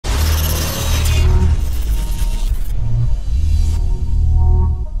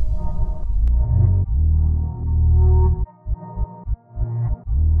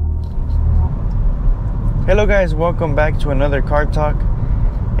Hello guys, welcome back to another Car Talk.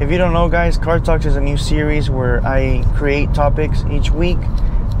 If you don't know guys, Car Talks is a new series where I create topics each week.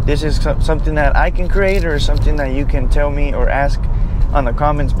 This is something that I can create or something that you can tell me or ask on the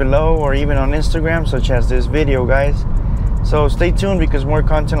comments below or even on Instagram, such as this video guys. So stay tuned because more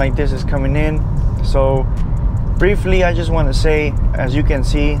content like this is coming in. So briefly, I just want to say, as you can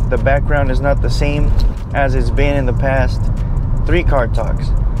see, the background is not the same as it's been in the past 3 Car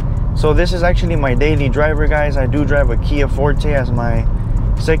Talks. So this is actually my daily driver guys. I do drive a Kia Forte as my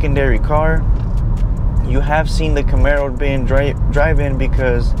secondary car. You have seen the Camaro being drive-in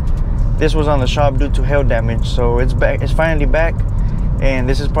because this was on the shop due to hail damage. So it's back, it's finally back, and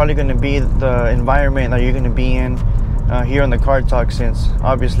this is probably going to be the environment that you're going to be in here on the Car Talk, since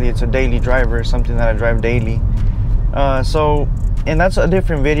obviously it's a daily driver, something that I drive daily. And that's a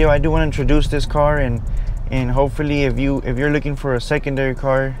different video. I do want to introduce this car, and hopefully if you're looking for a secondary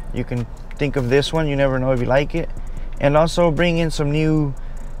car, you can think of this one. You never know if you like it. And also bring in some new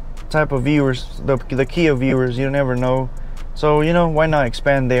type of viewers, the Kia viewers. You never know, so you know, why not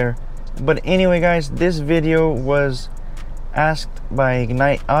expand there. But anyway guys, this video was asked by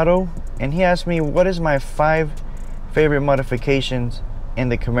Ignite Auto, and he asked me what is my 5 favorite modifications in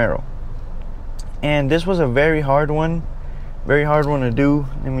the Camaro. And this was a very hard one to do.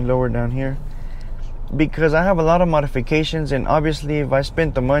 Let me lower down here, because I have a lot of modifications, and obviously if I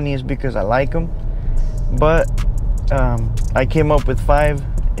spent the money it's because I like them. But I came up with 5.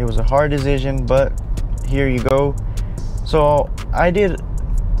 It was a hard decision, but here you go. So I did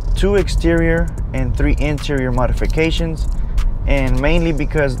 2 exterior and 3 interior modifications, and mainly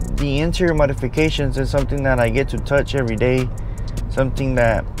because the interior modifications is something that I get to touch every day, something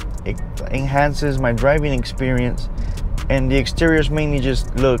that it enhances my driving experience. And the exteriors mainly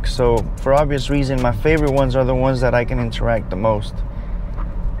just look. So for obvious reason, my favorite ones are the ones that I can interact the most.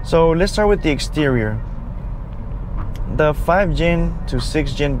 So let's start with the exterior. The 5 gen to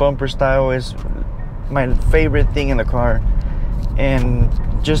 6 gen bumper style is my favorite thing in the car, and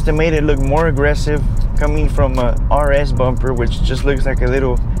just it made it look more aggressive, coming from a RS bumper, which just looks like a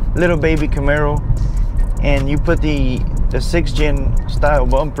little baby Camaro, and you put the 6 gen style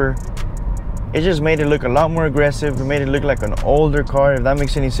bumper. It just made it look a lot more aggressive. It made it look like an older car, if that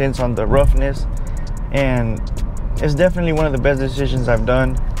makes any sense, on the roughness. And it's definitely one of the best decisions I've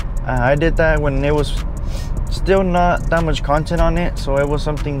done. I did that when it was still not that much content on it, so it was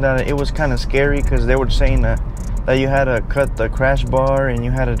something that it was kind of scary, because they were saying that you had to cut the crash bar and you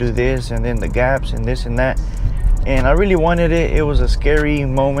had to do this, and then the gaps and this and that. And I really wanted it. It was a scary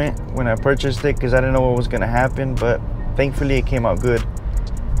moment when I purchased it, because I didn't know what was going to happen, but thankfully it came out good.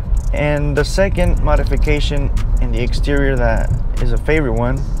 And the second modification in the exterior that is a favorite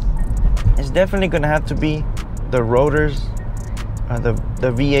one is definitely going to have to be the rotors, the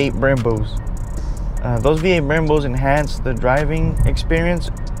V8 Brembos. Those V8 Brembos enhance the driving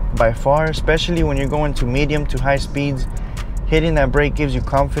experience by far, especially when you're going to medium to high speeds. Hitting that brake gives you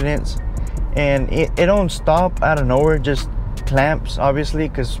confidence, and it don't stop out of nowhere, just clamps, obviously,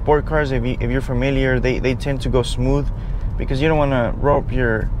 because sport cars, if you're familiar, they tend to go smooth, because you don't want to rope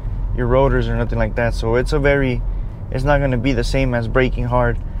your rotors or nothing like that. So it's not going to be the same as braking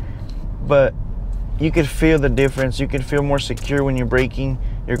hard, but you could feel the difference. You could feel more secure when you're braking.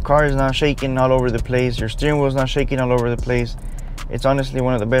 Your car is not shaking all over the place. Your steering wheel is not shaking all over the place. It's honestly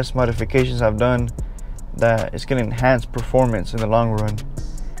one of the best modifications I've done, that it's going to enhance performance in the long run.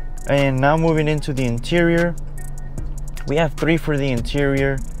 And now moving into the interior, we have 3 for the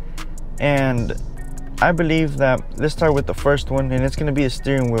interior, and I believe that, let's start with the first one, and it's going to be the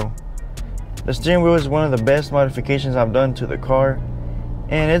steering wheel. The steering wheel is one of the best modifications I've done to the car,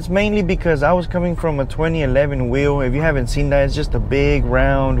 and it's mainly because I was coming from a 2011 wheel. If you haven't seen that, it's just a big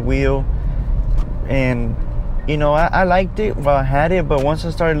round wheel, and you know, I liked it while I had it, but once I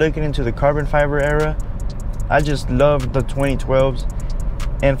started looking into the carbon fiber era, I just loved the 2012s.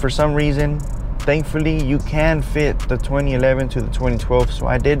 And for some reason, thankfully, you can fit the 2011 to the 2012, so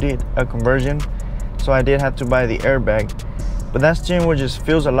I did a conversion. So I did have to buy the airbag, but that steering wheel just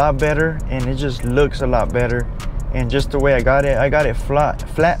feels a lot better, and it just looks a lot better. And just the way I got it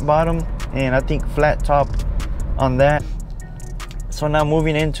flat bottom, and I think flat top on that. So now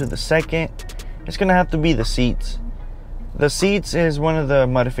moving into the second, it's gonna have to be the seats. The seats is one of the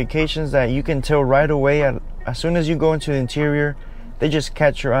modifications that you can tell right away. As soon as you go into the interior, they just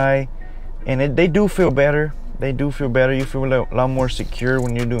catch your eye, and they do feel better. They do feel better. You feel a lot more secure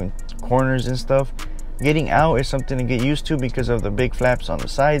when you're doing corners and stuff. Getting out is something to get used to because of the big flaps on the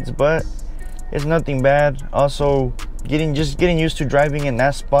sides, but it's nothing bad. Also, getting used to driving in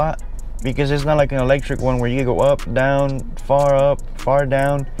that spot, because it's not like an electric one where you go up, down, far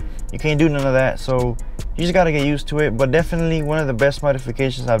down. You can't do none of that. So You just gotta get used to it. But definitely one of the best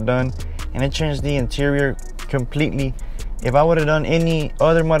modifications I've done, and it changed the interior completely. If I would have done any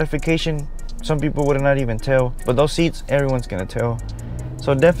other modification, some people would not even tell, but those seats, everyone's gonna tell.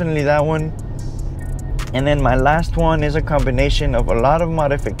 So definitely that one. And then my last one is a combination of a lot of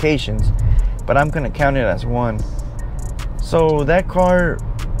modifications, but I'm gonna count it as one. So that car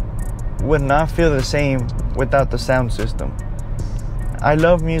would not feel the same without the sound system. I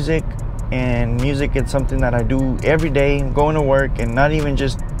love music, and music is something that I do every day, going to work, and not even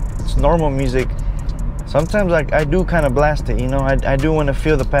just it's normal music. Sometimes I do kind of blast it, you know. I do want to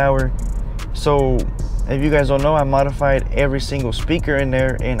feel the power. So if you guys don't know, I modified every single speaker in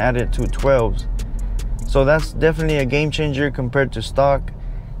there and added 2 12s. So that's definitely a game changer compared to stock,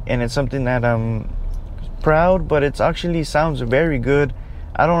 and it's something that I'm proud, but it actually sounds very good.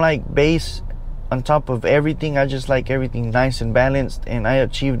 I don't like bass on top of everything. I just like everything nice and balanced, and I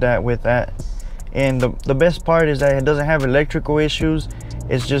achieved that with that. And the best part is that it doesn't have electrical issues.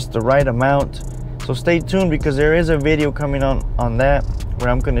 It's just the right amount. So stay tuned, because there is a video coming on that where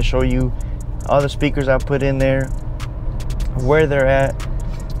I'm going to show you all the speakers I put in there, where they're at,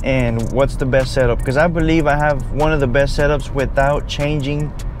 and what's the best setup, because I believe I have one of the best setups without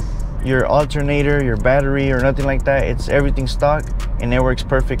changing your alternator, your battery, or nothing like that. It's everything stock and it works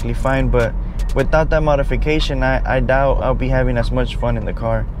perfectly fine. But without that modification, I doubt I'll be having as much fun in the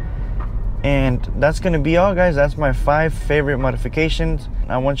car. And that's gonna be all, guys. That's my 5 favorite modifications.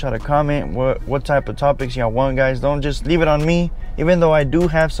 I want y'all to comment what type of topics y'all want, guys. Don't just leave it on me, even though I do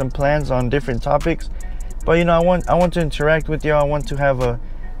have some plans on different topics. But you know, I want to interact with y'all. I want to have a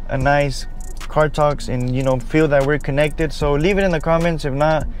nice car talks, and you know, feel that we're connected. So leave it in the comments. If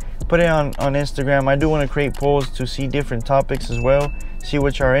not, put it on Instagram. I do want to create polls to see different topics as well, see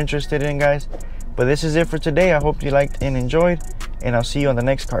what you are interested in, guys. But this is it for today. I hope you liked and enjoyed, and I'll see you on the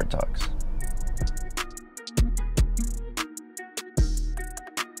next Car Talks.